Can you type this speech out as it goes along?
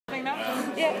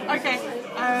Yeah. Okay.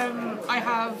 I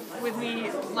have with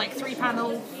me like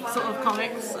 3-panel sort of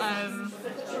comics,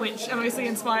 which are mostly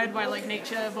inspired by like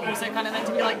nature, but also kind of meant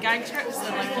to be like gag strips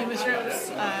and like humor strips.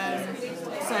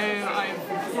 So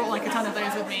I've brought like a ton of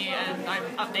those with me, and I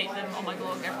update them on my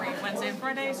blog every Wednesday and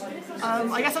Friday.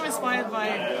 I guess I'm inspired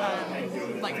by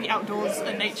like the outdoors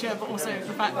and nature, but also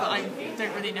the fact that I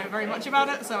don't really know very much about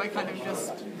it, so I kind of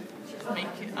just make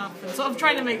it up and sort of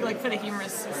trying to make like put a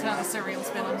humorous kind of surreal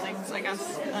spin on things, I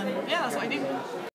guess. And yeah, that's what I do.